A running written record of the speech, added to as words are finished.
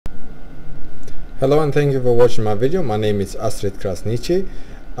Hello and thank you for watching my video. My name is Astrid Krasniqi.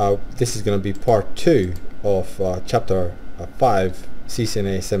 This is going to be part 2 of chapter 5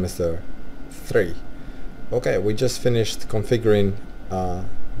 CCNA semester 3. Okay, we just finished configuring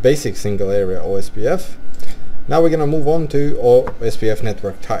basic single area OSPF. Now we're going to move on to OSPF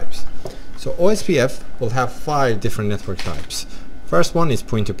network types. So OSPF will have 5 different network types. First one is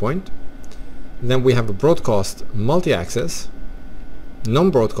point-to-point. Then we have a broadcast multi-access,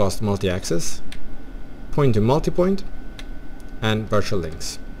 non-broadcast multi-access, point-to-multipoint, and virtual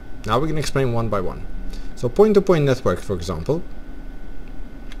links. Now we can explain one by one. So point-to-point network, for example,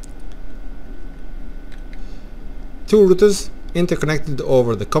 2 routers interconnected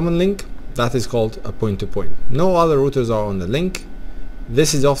over the common link, that is called a point-to-point. No other routers are on the link.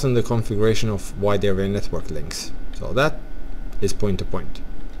 This is often the configuration of wide area network links. So that is point-to-point.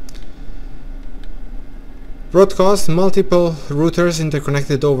 Broadcast, multiple routers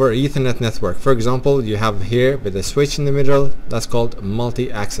interconnected over Ethernet network. For example, you have here with a switch in the middle, that's called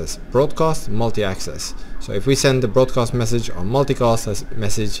multi-access. Broadcast, multi-access. So if we send the broadcast message or multicast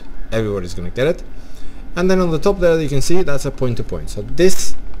message, everybody's going to get it. And then on the top there you can see that's a point-to-point. So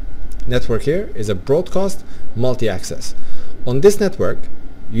this network here is a broadcast multi-access. On this network,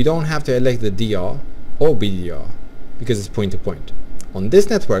 you don't have to elect the DR or BDR because it's point-to-point. On this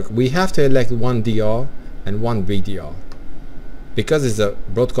network, we have to elect one DR and one BDR because it's a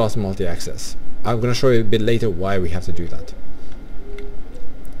broadcast multi-access. I'm going to show you a bit later why we have to do that.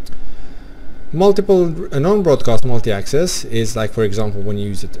 Multiple non-broadcast multi-access is like, for example, when you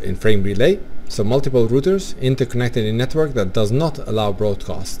use it in frame relay. So multiple routers interconnected in network that does not allow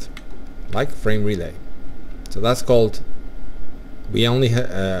broadcast, like frame relay. So that's called, we only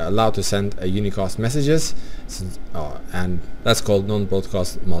allowed to send a unicast messages, and that's called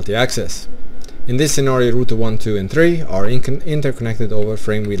non-broadcast multi-access. In this scenario, router 1, 2 and 3 are interconnected over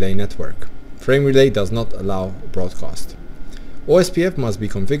frame relay network. Frame relay does not allow broadcast. OSPF must be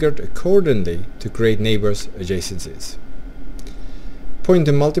configured accordingly to create neighbors adjacencies.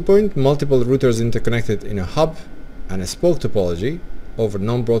 Point-to-multipoint, multiple routers interconnected in a hub and a spoke topology over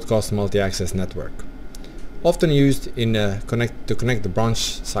non-broadcast multi-access network. Often used in to connect the branch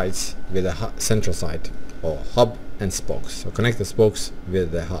sites with a central site, or hub and spokes. So connect the spokes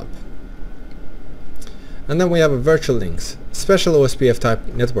with the hub. And then we have a virtual links, special OSPF type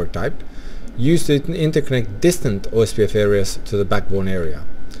network type, used to interconnect distant OSPF areas to the backbone area.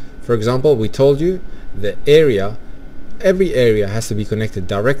 For example, we told you the area, every area has to be connected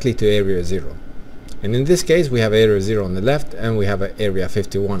directly to area 0. And in this case, we have area 0 on the left and we have area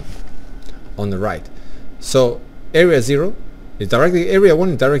 51 on the right. So area 0 is area 1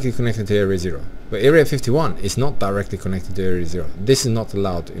 is directly connected to area 0, but area 51 is not directly connected to area 0. This is not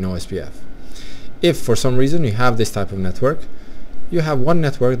allowed in OSPF. If for some reason you have this type of network, you have one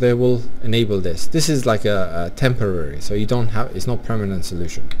network that will enable this. This is like a temporary, so you don't have, it's not permanent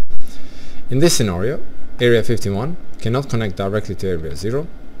solution. In this scenario, area 51 cannot connect directly to area 0.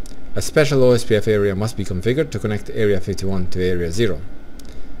 A special OSPF area must be configured to connect area 51 to area 0.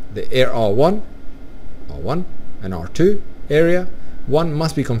 The R1 and R2 area 1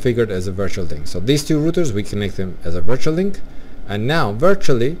 must be configured as a virtual link. So these 2 routers, we connect them as a virtual link. And now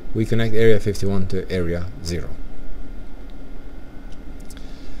virtually we connect area 51 to area 0.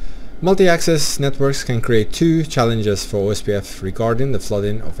 Multi-access networks can create 2 challenges for OSPF regarding the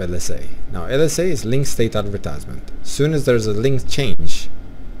flooding of LSA. Now LSA is link state advertisement. As soon as there's a link change,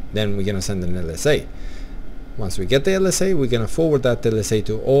 then we're going to send an LSA. Once we get the LSA, we're going to forward that LSA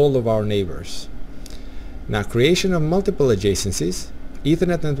to all of our neighbors. Now creation of multiple adjacencies.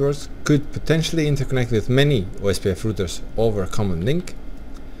 Ethernet networks could potentially interconnect with many OSPF routers over a common link,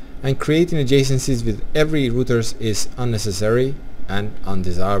 and creating adjacencies with every routers is unnecessary and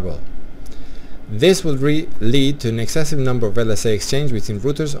undesirable. This will lead to an excessive number of LSA exchange between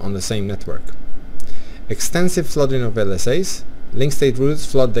routers on the same network. Extensive flooding of LSAs. Link state routers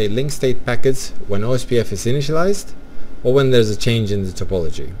flood their link state packets when OSPF is initialized or when there's a change in the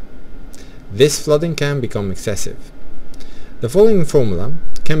topology. This flooding can become excessive. The following formula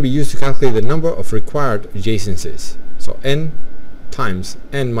can be used to calculate the number of required adjacencies. So n times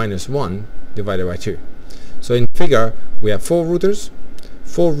n minus 1 divided by 2. So in figure we have 4 routers.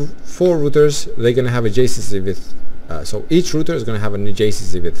 Four routers, they're going to have adjacency with, so each router is going to have an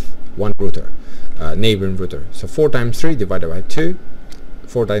adjacency with one router, neighboring router. So 4 times 3 divided by 2.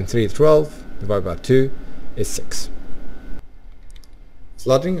 4 times 3 is 12, divided by 2 is 6.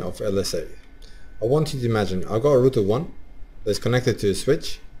 Flooding of LSA. I want you to imagine I've got a router 1 that's connected to a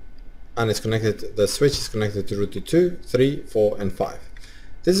switch, and the switch is connected to router 2, 3, 4 and 5.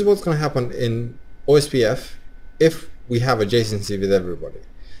 This is what's going to happen in OSPF if we have adjacency with everybody.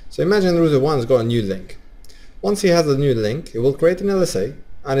 So imagine router 1's got a new link. Once he has a new link, he will create an LSA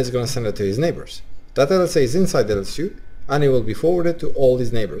and he's going to send it to his neighbors. That LSA is inside LS2 and it will be forwarded to all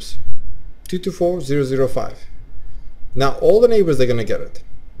his neighbors. 224.0.0.5. Now all the neighbors are going to get it.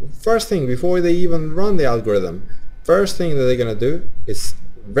 First thing, before they even run the algorithm, first thing that they're going to do is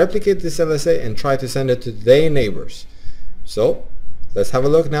replicate this LSA and try to send it to their neighbors. So let's have a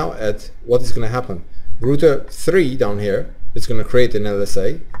look now at what is going to happen. Router 3 down here is going to create an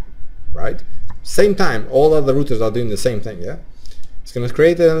LSA, right? Same time, all other routers are doing the same thing, yeah? It's going to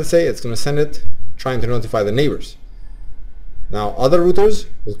create an LSA, it's going to send it, trying to notify the neighbors. Now other routers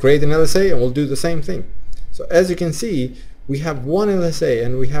will create an LSA and will do the same thing. So as you can see, we have one LSA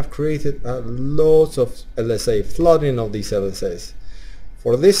and we have created loads of LSA, flooding of these LSAs.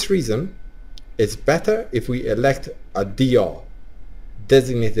 For this reason, it's better if we elect a DR,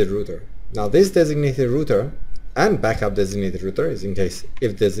 designated router. Now this designated router and backup designated router is in case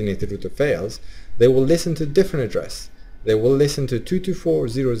if designated router fails, they will listen to different address. They will listen to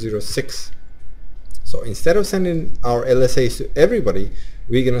 224.0.0.6. So instead of sending our LSAs to everybody,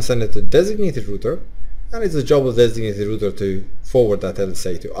 we're going to send it to designated router, and it's the job of designated router to forward that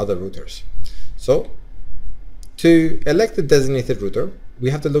LSA to other routers. So to elect the designated router,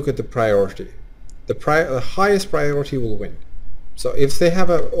 we have to look at the priority. The highest priority will win. So if they have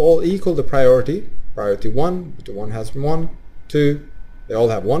all equal the priority 1, router 1 has 1, 2, they all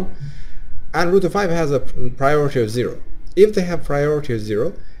have 1, and router 5 has a priority of 0. If they have priority of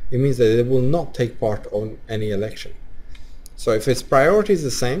 0, it means that they will not take part on any election. So if its priority is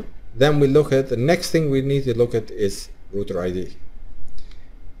the same, then we look at the next thing we need to look at is router ID.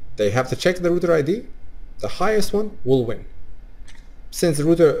 They have to check the router ID. The highest one will win. Since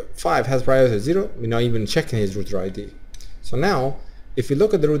router 5 has priority of 0, we're not even checking his router ID. So now, if you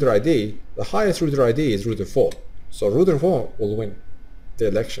look at the router ID, the highest router ID is router 4. So router 4 will win the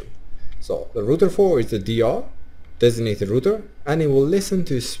election. So the router 4 is the DR, designated router, and it will listen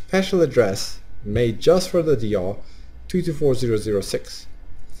to a special address made just for the DR, 224.0.0.6.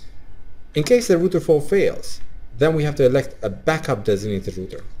 In case the router 4 fails, then we have to elect a backup designated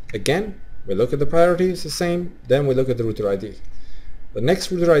router. Again, we look at the priority, it's the same, then we look at the router ID. The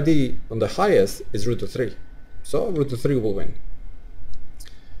next router ID on the highest is router 3. So router 3 will win.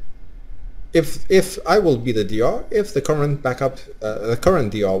 If I will be the DR, if the current backup, the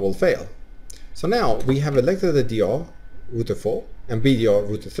current DR will fail. So now we have elected the DR, router 4, and BDR,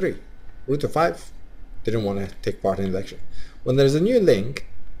 router 3. Router 5 didn't want to take part in the election. When there's a new link,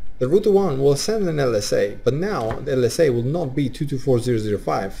 the router 1 will send an LSA, but now the LSA will not be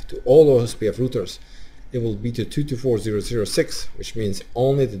 224.0.0.5 to all OSPF routers. It will be to 224.0.0.6, which means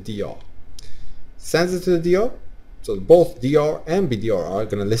only the DR. Sends it to the DR, so both DR and BDR are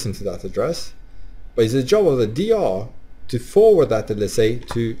going to listen to that address, but it's the job of the DR to forward that LSA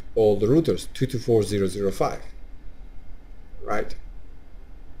to all the routers, 224.0.0.5, right?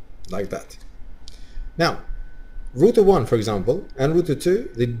 Like that. Now, router 1, for example, and router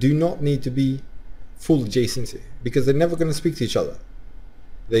 2, they do not need to be full adjacency because they're never going to speak to each other.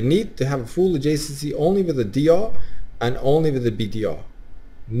 They need to have a full adjacency only with the DR and only with the BDR,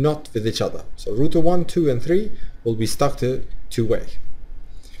 not with each other. So router 1, 2, and 3 will be stuck to two-way.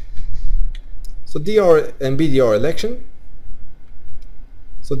 So DR and BDR election.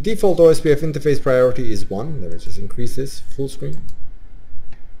 So default OSPF interface priority is 1. Let me just increase this full screen.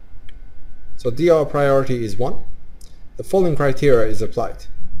 So DR priority is 1. The following criteria is applied.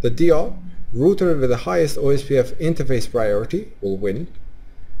 The DR, router with the highest OSPF interface priority, will win.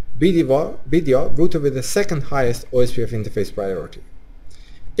 BDR, router with the second highest OSPF interface priority.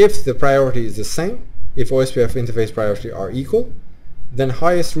 If the priority is the same, if OSPF interface priority are equal, then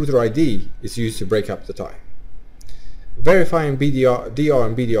highest router ID is used to break up the tie. Verifying DR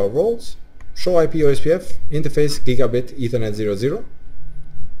and BDR roles, show IP OSPF, interface gigabit Ethernet 00,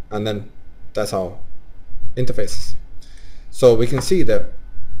 and then that's our interfaces. So we can see that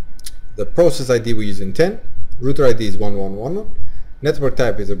the process ID we're using 10, router ID is 1111, network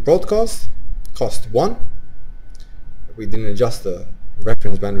type is a broadcast, cost 1. We didn't adjust the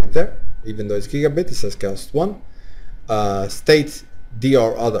reference bandwidth there, even though it's gigabit, it says cost 1. State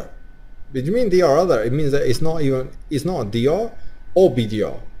DR other. What do you mean DR other? It means that it's not a DR or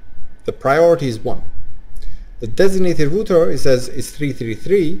BDR. The priority is 1. The designated router, it says is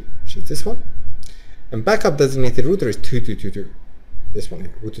 333, which is this one, and backup designated router is 2222. This one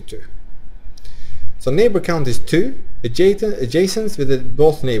here, router 2. So neighbor count is 2, adjacents with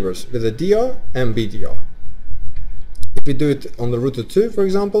both neighbors, with the DR and BDR. If we do it on the router 2, for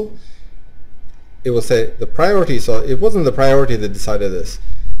example, it will say the priority, so it wasn't the priority that decided this,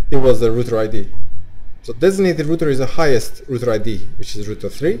 it was the router ID. So designated router is the highest router ID, which is router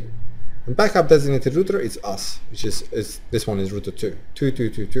 3, and backup designated router is us, which is this one is router 2,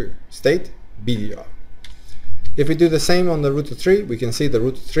 2222, state BDR. If we do the same on the router 3, we can see the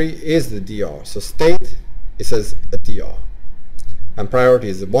router 3 is the DR. So state, it says a DR, and priority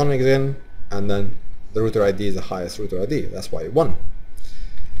is the 1 again, and then the router ID is the highest router ID. That's why 1.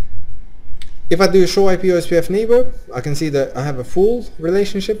 If I do show IP OSPF neighbor, I can see that I have a full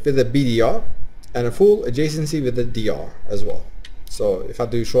relationship with the BDR and a full adjacency with the DR as well. So if I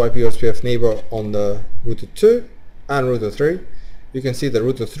do show IP OSPF neighbor on the router 2 and router 3, you can see the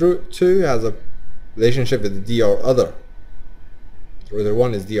router 2 has a relationship with the DR other. Router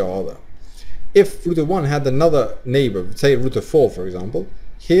 1 is DR other. If router 1 had another neighbor, say router 4 for example,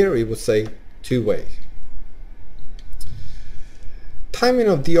 here we would say two-way. Timing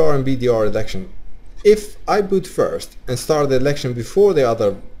of DR and BDR election. If I boot first and start the election before the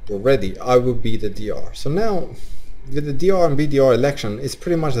other were ready, I would be the DR. So now with the DR and BDR election, it's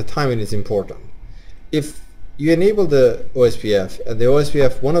pretty much the timing is important. If you enable the OSPF and the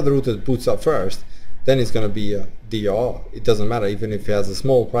OSPF, one of the routers boots up first, then it's going to be a DR. It doesn't matter even if it has a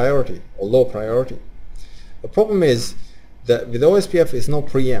small priority or low priority. The problem is that with OSPF it's not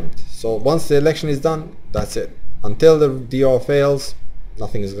preempt. So once the election is done, that's it. Until the DR fails,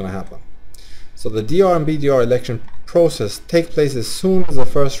 nothing is going to happen. So the DR and BDR election process takes place as soon as the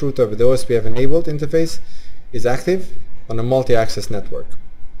first router with the OSPF enabled interface is active on a multi-access network.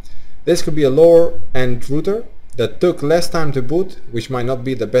 This could be a lower end router that took less time to boot, which might not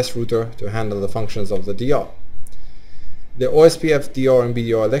be the best router to handle the functions of the DR. The OSPF DR and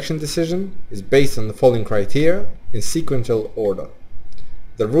BDR election decision is based on the following criteria in sequential order.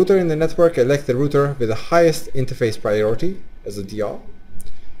 The router in the network elect the router with the highest interface priority as a DR.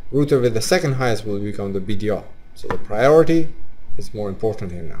 Router with the second highest will become the BDR. So the priority is more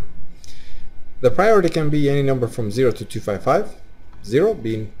important here now. The priority can be any number from 0 to 255, 0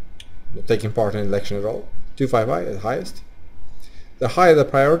 being not taking part in election at all, 255 is highest. The higher the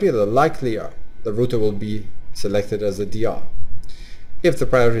priority, the likelier the router will be selected as a DR. If the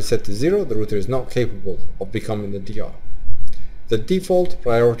priority is set to 0, the router is not capable of becoming the DR. The default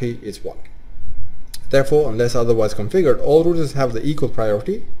priority is 1. Therefore, unless otherwise configured, all routers have the equal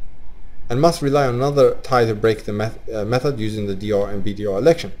priority and must rely on another tie to break the method using the DR and BDR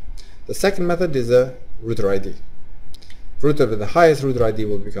election. The second method is a router ID. Router with the highest router ID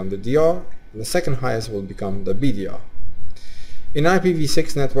will become the DR, and the second highest will become the BDR. In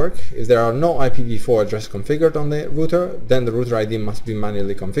IPv6 network, if there are no IPv4 address configured on the router, then the router ID must be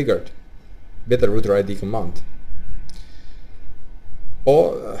manually configured with the router ID command.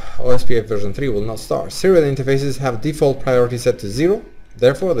 Or OSPF version 3 will not start. Serial interfaces have default priority set to 0,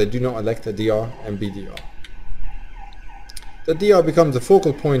 therefore they do not elect a DR and BDR. The DR becomes the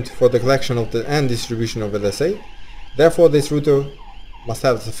focal point for the collection of the and distribution of LSA, therefore this router must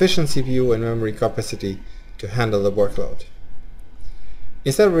have sufficient CPU and memory capacity to handle the workload.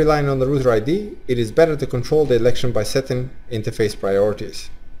 Instead of relying on the router ID, it is better to control the election by setting interface priorities.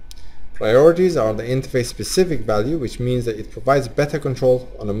 Priorities are the interface specific value, which means that it provides better control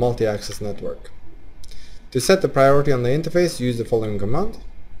on a multi-access network. To set the priority on the interface, use the following command: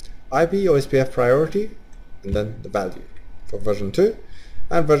 IP OSPF priority and then the value for version 2,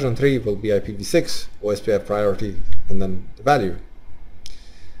 and version 3 will be IPv6 OSPF priority and then the value.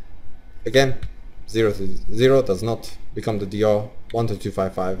 Again, 0 to 0 does not become the DR, 1 to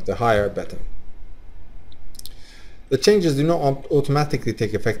 255, the higher better. The changes do not automatically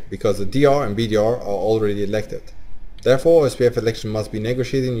take effect because the DR and BDR are already elected. Therefore, OSPF election must be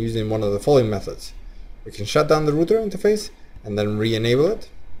negotiated using one of the following methods. We can shut down the router interface and then re-enable it,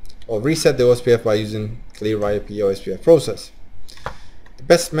 or reset the OSPF by using clear IP OSPF process. The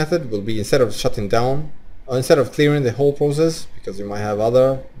best method will be, instead of shutting down, or instead of clearing the whole process, because you might have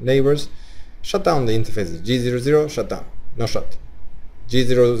other neighbors, shut down the interfaces. G00, shut down, no shut.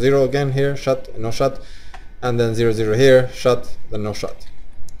 G00 again here, shut, no shut. And then 00 here, shut, then no shut.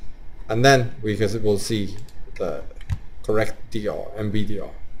 And then we will see the correct DR and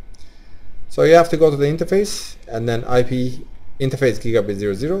BDR. So you have to go to the interface and then IP interface gigabit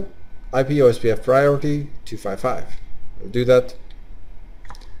 00, IP OSPF priority 255. We'll do that.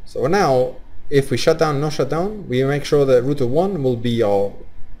 So now, if we shut down, no shut down, we make sure that router 1 will be our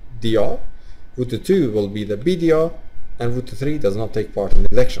DR, router 2 will be the BDR, and router 3 does not take part in the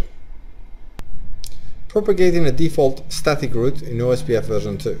election. Propagating a default static route in OSPF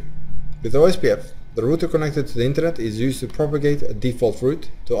version 2. With OSPF, the router connected to the internet is used to propagate a default route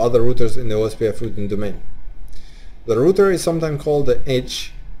to other routers in the OSPF routing domain. The router is sometimes called the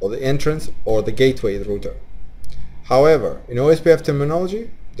edge, or the entrance, or the gateway router. However, in OSPF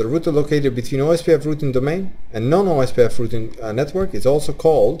terminology, the router located between OSPF routing domain and non-OSPF routing network is also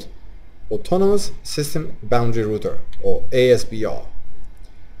called Autonomous System Boundary Router, or ASBR.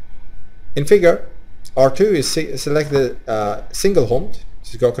 In figure, R2 is selected single-homed, so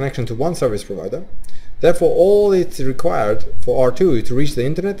it's got connection to one service provider. Therefore, all it's required for R2 to reach the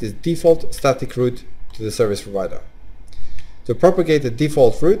internet is default static route to the service provider. To propagate the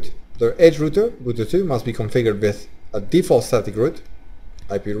default route, the edge router, router 2, must be configured with a default static route,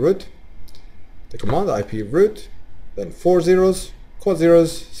 IP route, the command IP route, then 4 zeros, quad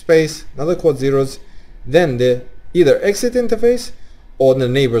zeros, space, another quad zeros, then the either exit interface or the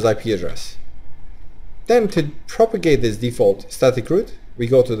neighbor's IP address. Then to propagate this default static route, we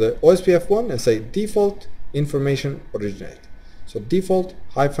go to the OSPF one and say default information originate. So default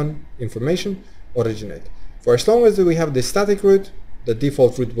hyphen information originate. For as long as we have the static route, the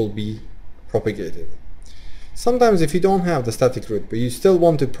default route will be propagated. Sometimes if you don't have the static route, but you still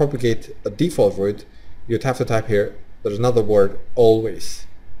want to propagate a default route, you'd have to type here, there's another word, always.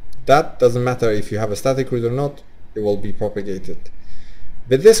 That doesn't matter if you have a static route or not, it will be propagated.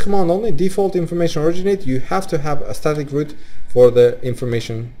 With this command only, default information originate, you have to have a static route for the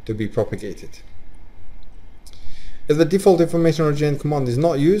information to be propagated. If the default information originate command is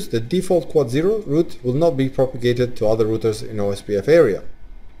not used, the default quad 0 route will not be propagated to other routers in OSPF area.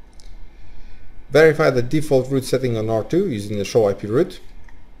 Verify the default route setting on R2 using the show IP route.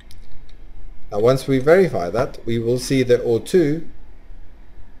 Now once we verify that, we will see the O2,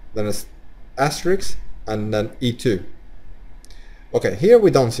 then an asterisk, and then E2. Okay, here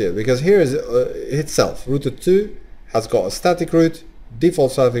we don't see it because here is itself. Router 2 has got a static route,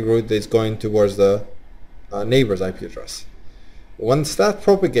 default static route that is going towards the neighbor's IP address. Once that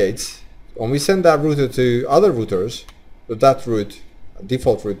propagates, when we send that router to other routers, that route,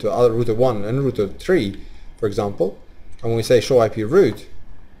 default route to other router 1 and router 3, for example, and when we say show IP route,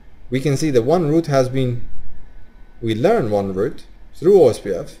 we can see that one route has been, we learn one route through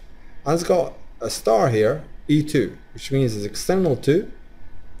OSPF, and it's got a star here, E2, which means it's external to,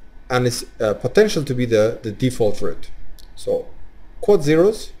 and it's potential to be the default route. So quad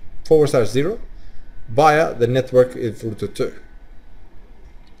zeros, /0, via the network of router 2.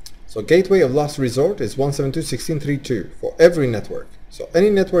 So gateway of last resort is 172.16.3.2 for every network. So any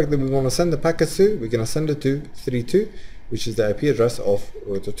network that we want to send the packets to, we're going to send it to 3.2, which is the IP address of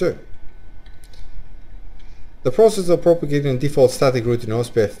router 2. The process of propagating default static route in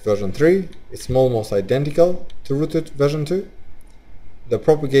OSPF version 3 is almost identical to router version 2. To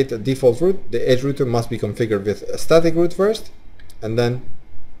propagate a default route, the edge router must be configured with a static route first, and then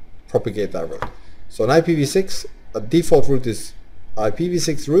propagate that route. So on IPv6, a default route is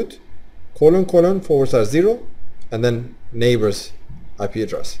IPv6 route, /0, and then neighbor's IP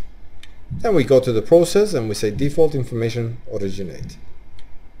address. Then we go to the process and we say default information originate.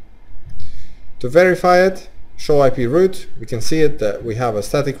 To verify it, show IP route, we can see it that we have a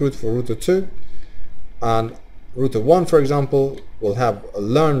static route for router 2, and router 1, for example, will have a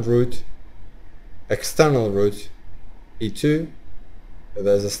learned route, external route, E2,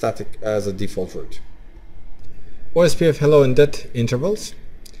 there's a static as a default route. OSPF hello and dead intervals.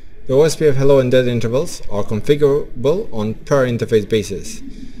 The OSPF hello and dead intervals are configurable on per interface basis.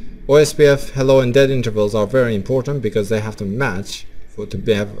 OSPF hello and dead intervals are very important because they have to match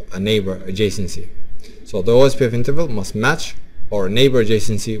to have a neighbor adjacency. So the OSPF interval must match or a neighbor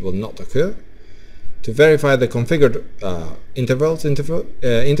adjacency will not occur. To verify the configured interface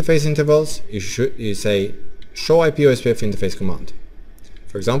intervals, you say show IP OSPF interface command.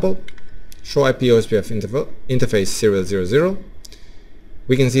 For example, show IP OSPF interface 000.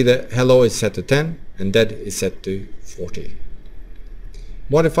 We can see that hello is set to 10 and dead is set to 40.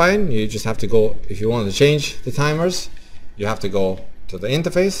 Modifying, you just have to go, if you want to change the timers, you have to go to the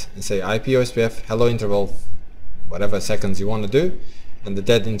interface and say IP OSPF hello interval whatever seconds you want to do, and the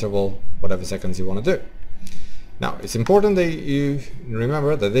dead interval whatever seconds you want to do. Now it's important that you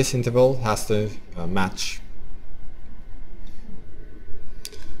remember that this interval has to match.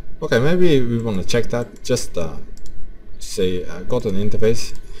 Okay, maybe we want to check that. Just say go to the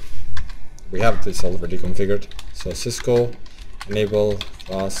interface. We have this already configured. So Cisco enable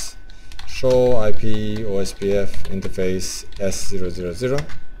class show IP OSPF interface S000.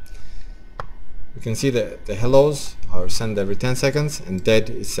 We can see that the hellos are sent every 10 seconds and dead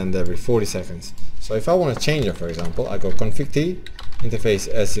is sent every 40 seconds. So if I want to change it, for example, I go config T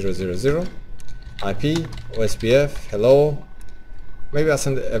interface S000 IP OSPF hello. Maybe I'll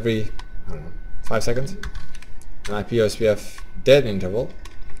send it every, I don't know, 5 seconds. An IP OSPF dead interval.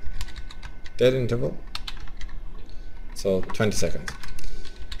 So 20 seconds.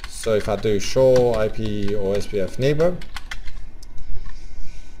 So if I do show IP OSPF neighbor,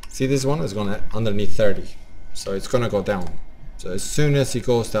 See, this one is gonna underneath 30, so it's gonna go down. So as soon as it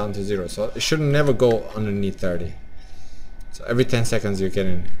goes down to 0, so it should never go underneath 30. So every 10 seconds you're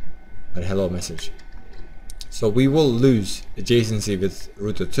getting a hello message. So we will lose adjacency with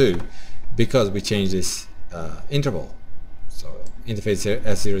router 2 because we changed this interval. So interface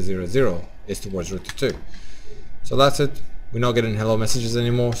S000 is towards router 2. So that's it. We're not getting hello messages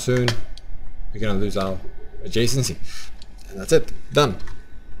anymore. Soon we're gonna lose our adjacency. And that's it. Done.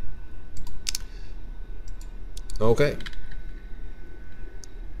 Okay.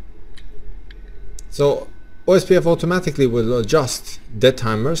 So OSPF automatically will adjust dead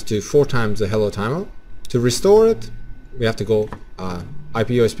timers to 4 times the hello timer. To restore it, we have to go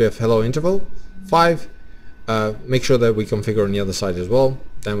IP OSPF hello interval 5. Make sure that we configure on the other side as well.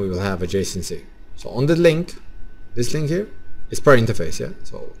 Then we will have adjacency. So on the link, this link here is per interface. Yeah.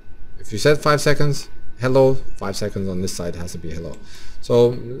 So if you said 5 seconds hello, 5 seconds on this side has to be hello. So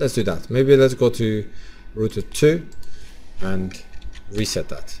let's do that. Maybe let's go to router 2 and reset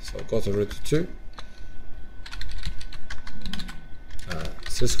that. So go to router 2,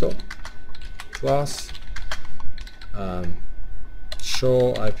 Cisco class,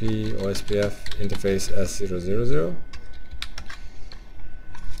 show IP OSPF interface S000.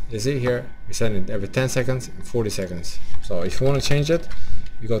 You see here we send it every 10 seconds and 40 seconds. So if you want to change it,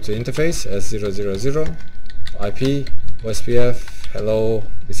 you go to interface S000 IP OSPF hello,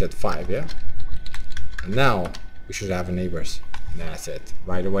 we set 5, yeah, and now we should have neighbors. And that's it.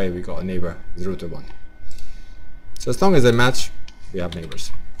 Right away we got a neighbor with router 1. So as long as they match, we have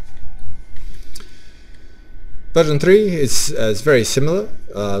neighbors. Version 3 is very similar.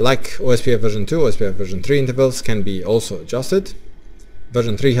 Like OSPF version 2, OSPF version 3 intervals can be also adjusted.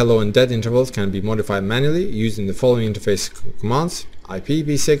 Version 3 hello and dead intervals can be modified manually using the following interface commands: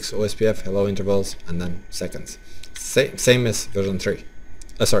 IPv6 OSPF hello intervals and then seconds. Same as version 3.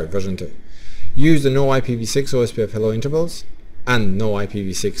 Version 2. Use the no IPv6 OSPF hello intervals and no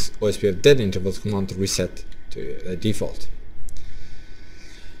IPv6 OSPF dead intervals command to reset to the default.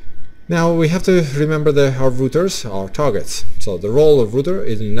 Now we have to remember that our routers are targets. So the role of router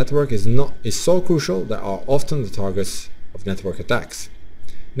in the network is so crucial that are often the targets of network attacks.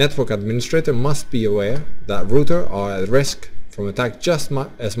 Network administrator must be aware that routers are at risk from attack just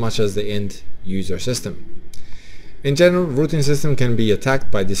as much as the end user system. In general, routing system can be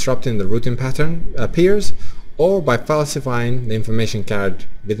attacked by disrupting the routing pattern peers or by falsifying the information carried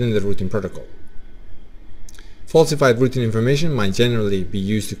within the routing protocol. Falsified routing information might generally be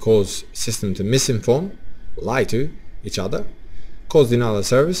used to cause system to misinform, lie to each other, cause denial of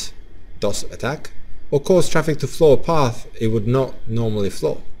service, DOS attack, or cause traffic to flow a path it would not normally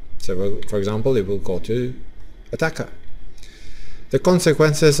flow. So for example, it will go to attacker. The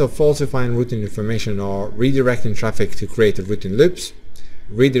consequences of falsifying routing information are redirecting traffic to create routing loops,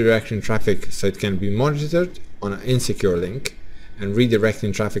 redirecting traffic so it can be monitored on an insecure link, and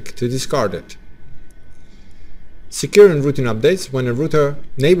redirecting traffic to discard it. Securing routing updates: when a router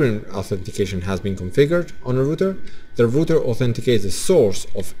neighboring authentication has been configured on a router, the router authenticates the source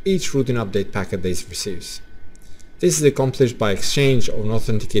of each routing update packet that it receives. This is accomplished by exchange of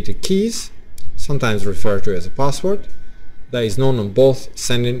authenticated keys, sometimes referred to as a password, that is known on both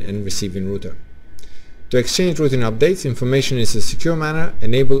sending and receiving router. To exchange routing updates, information in a secure manner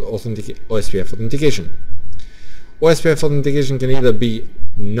enable OSPF authentication. OSPF authentication can either be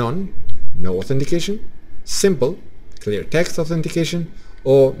no authentication, simple, clear text authentication,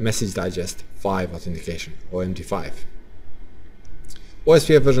 or message digest 5 authentication, or MD5.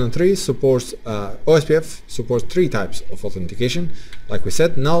 OSPF version 3 supports OSPF supports 3 types of authentication. Like we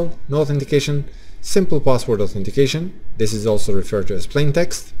said, null, no authentication, simple password authentication, this is also referred to as plain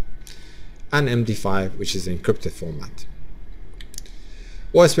text, and MD5, which is encrypted format.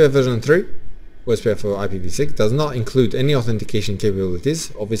 OSPF version 3, OSPF for IPv6, does not include any authentication capabilities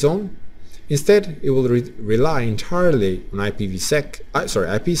of its own. Instead, it will rely entirely on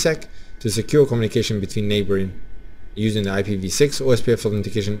IPsec to secure communication between neighboring using the IPv6 OSPF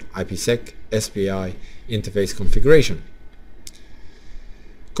authentication IPsec SPI interface configuration.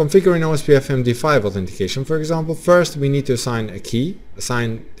 Configuring OSPF MD5 authentication, for example, first we need to assign the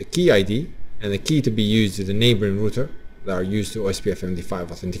key ID and the key to be used to the neighboring router that are used to OSPF MD5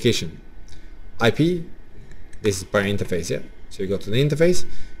 authentication. IP, this is per interface, yeah? So you go to the interface,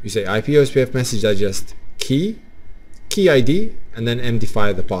 you say IP OSPF message digest key ID, and then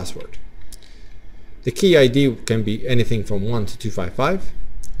MD5 the password. The key ID can be anything from 1 to 255,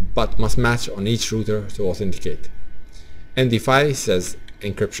 but must match on each router to authenticate. MD5 says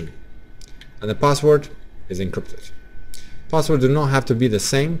encryption, and the password is encrypted. Passwords do not have to be the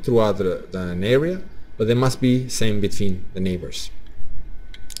same throughout an area, but they must be same between the neighbors.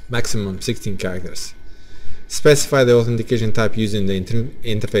 maximum 16 characters. Specify the authentication type using the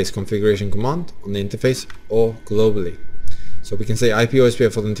interface configuration command on the interface or globally. So we can say IP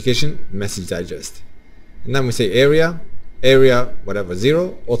OSPF authentication message digest, and then we say area whatever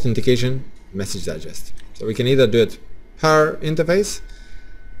 0 authentication message digest. So we can either do it per interface.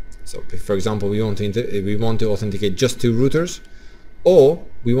 So if, for example, we want to authenticate just 2 routers, or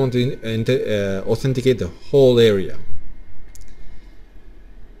we want to authenticate the whole area.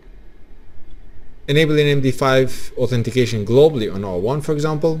 Enabling MD5 authentication globally on R1, for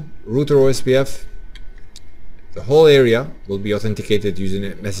example, router OSPF, the whole area will be authenticated using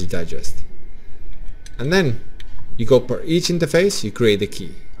a message digest. And then you go per each interface, you create a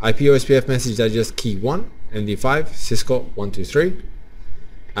key. IP OSPF message digest key 1, MD5, Cisco 123.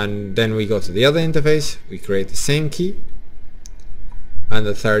 And then we go to the other interface, we create the same key. And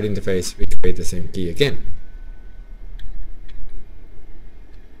the third interface, we create the same key again.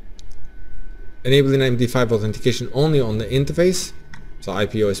 Enabling MD5 authentication only on the interface, so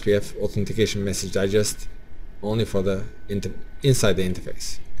IP OSPF authentication message digest only for the inside the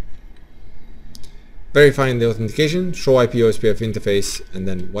interface. Verifying the authentication, show IP OSPF interface and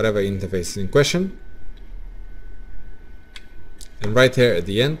then whatever interface is in question. And right here at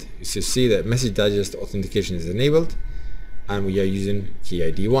the end, you should see that message digest authentication is enabled and we are using key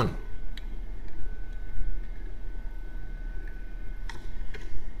ID 1.